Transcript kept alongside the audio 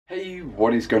Hey,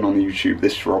 what is going on YouTube?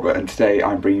 This is Robert, and today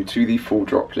I'm bringing you to the full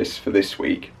drop list for this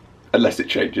week, unless it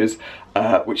changes,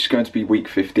 which is going to be week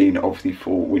 15 of the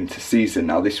fall winter season.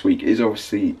 Now this week is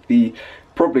obviously the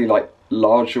probably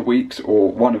larger weeks,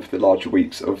 or one of the larger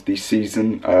weeks of the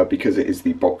season, because it is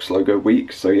the box logo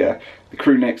week. So yeah, the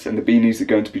crew necks and the beanies are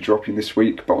going to be dropping this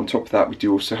week, but on top of that we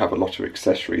do also have a lot of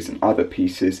accessories and other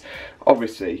pieces.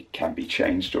 Obviously can be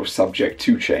changed or subject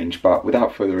to change, but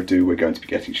without further ado we're going to be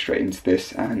getting straight into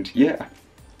this, and yeah,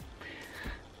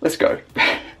 let's go.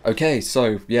 Okay,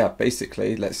 so yeah,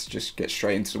 basically let's just get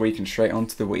straight into the week and straight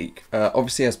onto the week.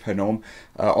 Obviously, as per norm,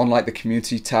 on like the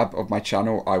community tab of my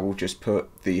channel, I will just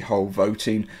put the whole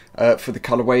voting for the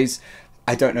colorways.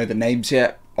 I don't know the names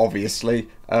yet, obviously,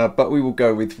 but we will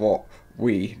go with what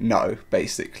we know,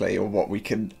 basically, or what we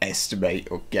can estimate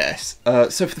or guess.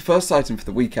 So for the first item for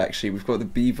the week, actually, we've got the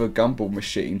Beaver Gumball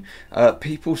machine.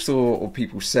 People saw, or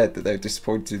people said that they're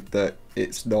disappointed that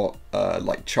it's not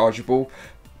like chargeable,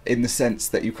 in the sense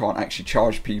that you can't actually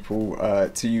charge people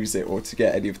to use it or to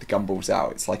get any of the gumballs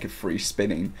out. It's like a free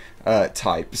spinning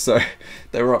type, so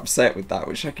they were upset with that,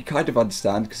 which I could kind of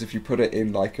understand, because if you put it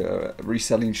in like a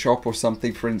reselling shop or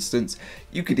something, for instance,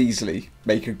 you could easily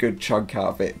make a good chunk out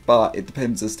of it, but it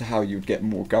depends as to how you'd get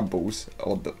more gumballs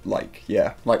on the, like,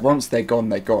 yeah, like once they're gone,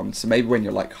 they're gone. So maybe when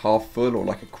you're like half full or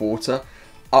like a quarter,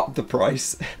 up the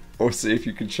price or see if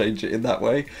you can change it in that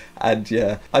way. And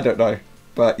yeah, I don't know.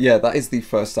 But yeah, that is the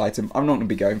first item. I'm not going to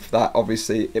be going for that,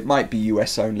 obviously. It might be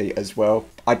US only as well.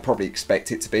 I'd probably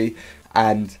expect it to be.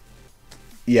 And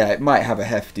yeah, it might have a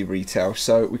hefty retail.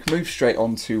 So we can move straight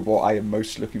on to what I am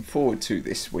most looking forward to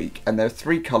this week. And there are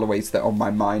three colorways that are on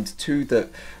my mind. Two that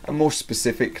are more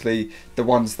specifically the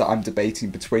ones that I'm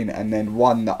debating between, and then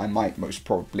one that I might most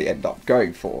probably end up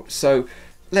going for. So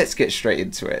let's get straight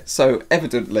into it. So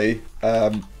evidently,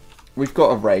 we've got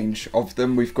a range of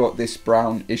them. We've got this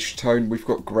brownish tone, we've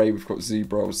got grey, we've got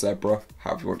zebra or zebra,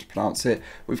 however you want to pronounce it.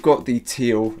 We've got the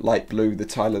teal, light blue, the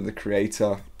Tyler the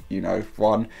Creator, you know,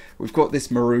 one. We've got this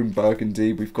maroon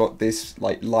burgundy, we've got this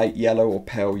like light yellow or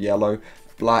pale yellow,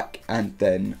 black, and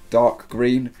then dark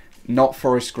green. Not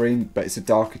forest green, but it's a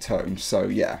darker tone, so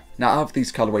yeah. Now out of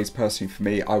these colourways, personally for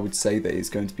me, I would say that it's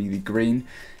going to be the green,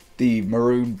 the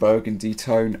maroon burgundy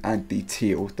tone, and the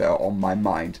teal that are on my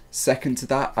mind. Second to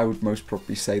that, I would most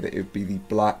probably say that it would be the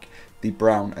black, the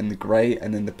brown and the grey,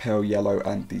 and then the pale yellow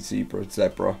and the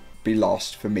zebra be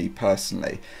last for me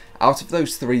personally. Out of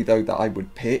those three though that I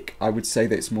would pick, I would say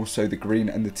that it's more so the green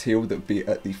and the teal that would be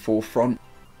at the forefront.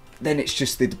 Then it's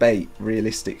just the debate,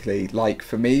 realistically. Like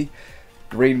for me,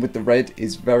 green with the red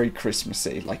is very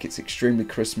Christmassy, like it's extremely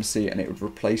Christmassy, and it would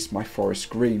replace my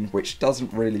forest green, which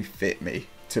doesn't really fit me,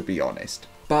 to be honest.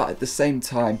 But at the same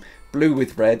time, blue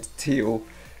with red, teal,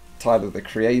 Tyler the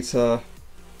Creator,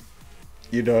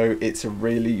 you know, it's a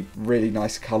really, really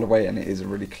nice colourway, and it is a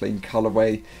really clean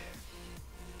colourway.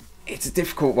 It's a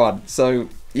difficult one, so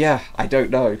yeah, I don't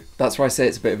know. That's why I say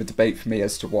it's a bit of a debate for me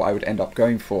as to what I would end up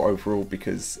going for overall,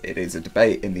 because it is a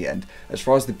debate in the end. As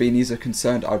far as the beanies are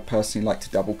concerned, I would personally like to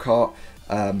double cart,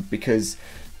 because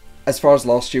as far as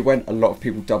last year went, a lot of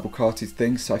people double carted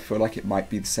things, so I feel like it might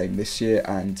be the same this year.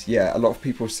 And yeah, a lot of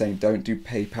people are saying don't do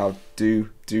PayPal, do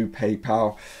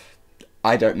PayPal.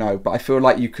 I don't know, but I feel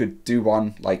like you could do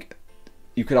one, like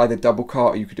you could either double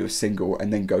cart or you could do a single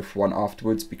and then go for one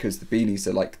afterwards, because the beanies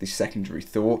are like the secondary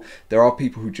thought. There are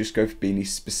people who just go for beanies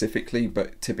specifically,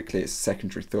 but typically it's a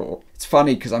secondary thought. It's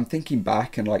funny because I'm thinking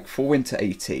back, and like for winter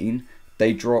 18,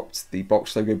 they dropped the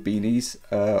box logo beanies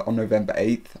on November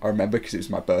 8th, I remember, because it was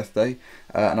my birthday,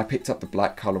 and I picked up the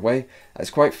black colourway.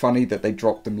 It's quite funny that they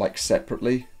dropped them like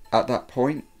separately at that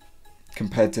point,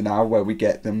 compared to now where we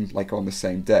get them like on the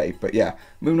same day. But yeah,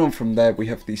 moving on from there, we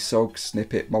have the SOG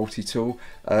Snippet multi-tool,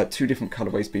 two different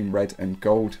colorways being red and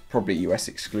gold, probably US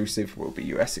exclusive, will be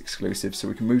US exclusive, so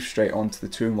we can move straight on to the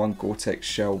 2-in-1 Gore-Tex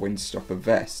Shell Windstopper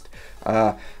vest.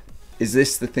 Is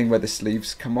this the thing where the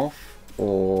sleeves come off,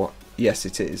 or yes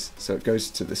it is, so it goes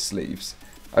to the sleeves.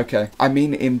 Okay, I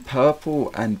mean in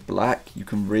purple and black you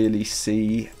can really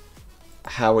see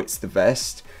how it's the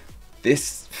vest.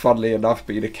 This, funnily enough,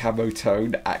 being a camo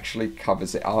tone, actually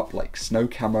covers it up. Like snow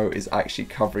camo is actually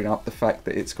covering up the fact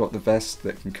that it's got the vest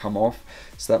that can come off.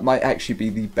 So that might actually be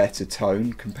the better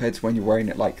tone compared to when you're wearing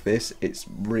it like this. It's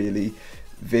really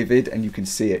vivid and you can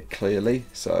see it clearly.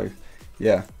 So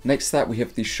yeah. Next to that, we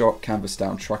have the Shot Canvas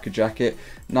Down Trucker Jacket.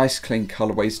 Nice clean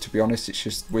colorways, to be honest. It's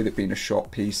just with it being a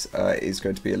shot piece, it is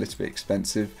going to be a little bit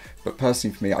expensive. But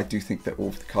personally for me, I do think that all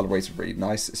of the colorways are really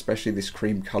nice, especially this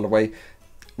cream colorway.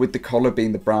 With the collar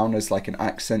being the brown as like an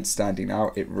accent standing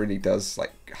out, it really does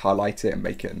like highlight it and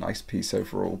make it a nice piece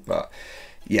overall. But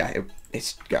yeah,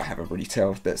 it's gonna have a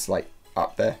retail that's like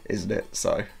up there, isn't it?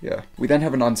 So yeah, we then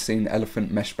have an unseen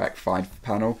elephant meshback 5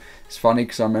 panel. It's funny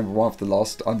because I remember one of the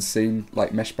last unseen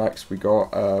like meshbacks we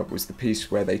got was the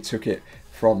piece where they took it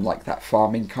from like that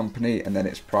farming company and then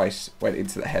its price went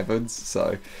into the heavens.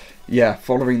 So yeah,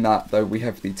 following that though, we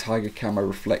have the tiger camo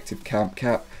reflective camp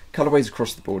cap. Colorways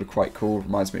across the board are quite cool.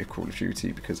 Reminds me of Call of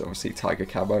Duty because obviously tiger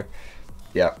camo.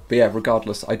 Yeah, but yeah,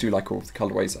 regardless, I do like all of the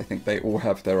colorways. I think they all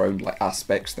have their own like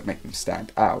aspects that make them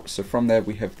stand out. So from there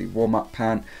we have the warm-up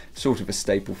pant, sort of a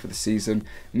staple for the season.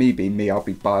 Me being me, I'll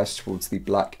be biased towards the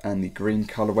black and the green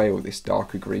colorway, or this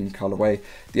darker green colorway.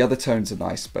 The other tones are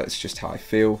nice, but it's just how I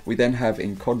feel. We then have,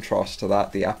 in contrast to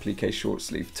that, the applique short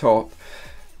sleeve top.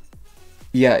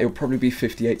 Yeah, it'll probably be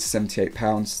 £58 to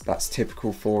 £78. That's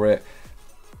typical for it.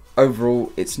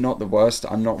 Overall, it's not the worst.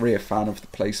 I'm not really a fan of the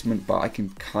placement, but I can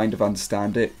kind of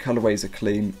understand it. Colorways are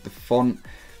clean. The font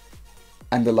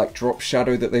and the like drop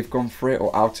shadow that they've gone for it,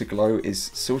 or outer glow, is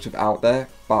sort of out there,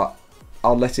 but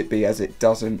I'll let it be, as it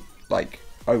doesn't like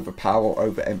overpower,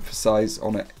 overemphasize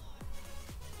on it.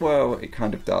 Well, it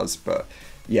kind of does, but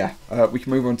yeah, we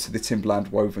can move on to the Timberland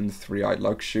woven 3-eye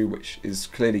lug shoe, which is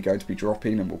clearly going to be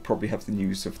dropping, and we'll probably have the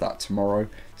news of that tomorrow,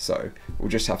 so we'll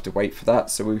just have to wait for that.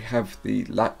 So we have the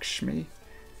Lakshmi,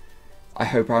 I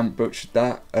hope I haven't butchered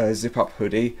that, zip up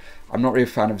hoodie. I'm not really a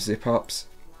fan of zip ups,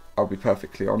 I'll be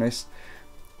perfectly honest.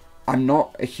 I'm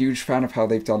not a huge fan of how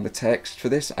they've done the text for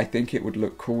this. I think it would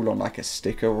look cool on like a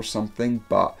sticker or something,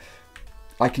 but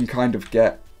I can kind of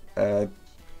get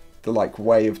the like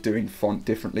way of doing font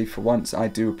differently for once. I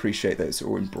do appreciate that it's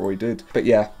all embroidered, but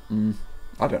yeah,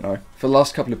 I don't know. For the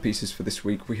last couple of pieces for this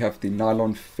week, we have the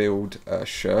nylon filled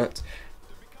shirt.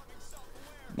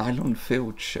 Nylon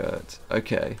filled shirt,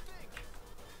 okay.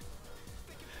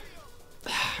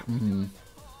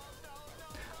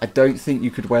 I don't think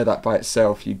you could wear that by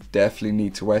itself. You definitely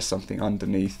need to wear something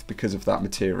underneath because of that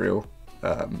material.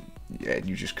 Yeah,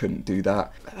 you just couldn't do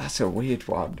that. That's a weird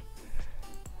one.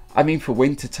 I mean, for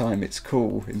winter time it's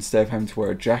cool instead of having to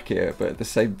wear a jacket, but at the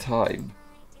same time,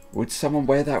 would someone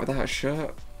wear that without a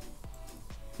shirt?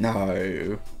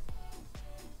 No.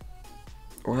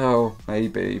 Well,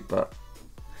 maybe, but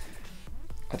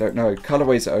I don't know.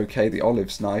 Colorways are okay, the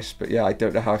olive's nice, but yeah, I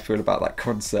don't know how I feel about that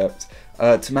concept.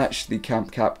 To match the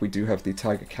camp cap, we do have the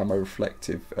tiger camo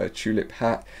reflective tulip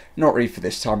hat. Not really for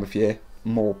this time of year.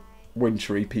 More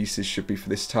wintry pieces should be for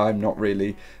this time, not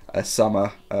really a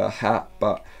summer hat,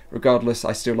 but regardless,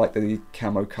 I still like the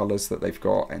camo colours that they've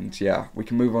got. And yeah, we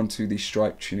can move on to the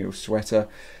striped chenille sweater.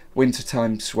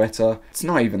 Wintertime sweater. It's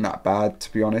not even that bad,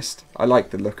 to be honest. I like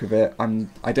the look of it.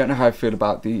 I don't know how I feel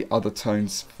about the other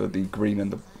tones for the green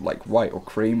and the like white or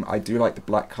cream. I do like the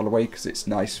black colourway because it's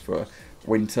nice for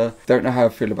winter. Don't know how I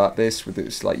feel about this with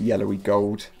its like yellowy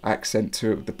gold accent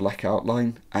to it with the black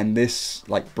outline, and this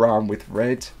like brown with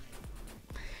red.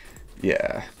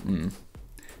 Yeah,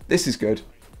 this is good.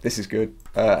 This is good.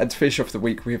 And to finish off the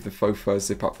week, we have the faux fur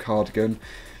zip-up cardigan.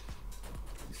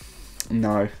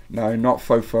 No, not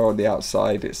faux fur on the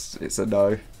outside. It's a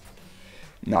no.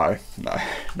 No.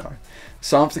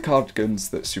 Some of the cardigans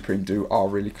that Supreme do are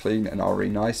really clean and are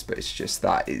really nice, but it's just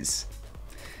that is,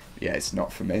 yeah, it's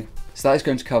not for me. So that is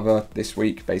going to cover this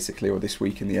week, basically, or this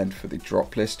week in the end for the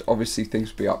drop list. Obviously,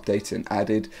 things will be updated and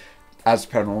added as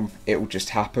per norm. It will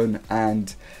just happen,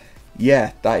 and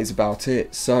yeah, that is about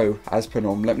it. So, as per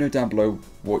norm, let me know down below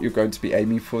what you're going to be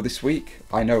aiming for this week.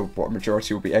 I know what a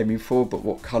majority will be aiming for, but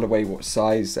what colourway, what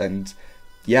size, and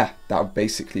yeah, that would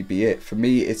basically be it. For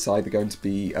me, it's either going to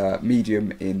be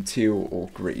medium in teal or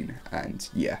green, and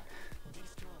yeah,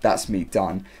 that's me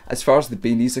done. As far as the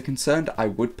beanies are concerned, I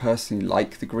would personally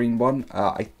like the green one.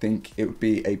 I think it would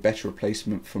be a better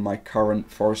replacement for my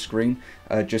current forest green,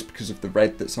 just because of the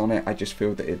red that's on it. I just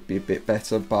feel that it'd be a bit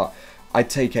better, but I'd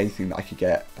take anything that I could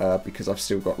get because I've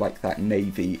still got like that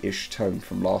navy-ish tone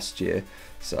from last year.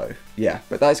 So yeah,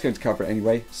 but that is going to cover it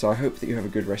anyway. So I hope that you have a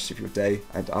good rest of your day,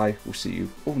 and I will see you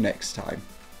all next time.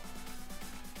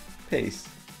 Peace.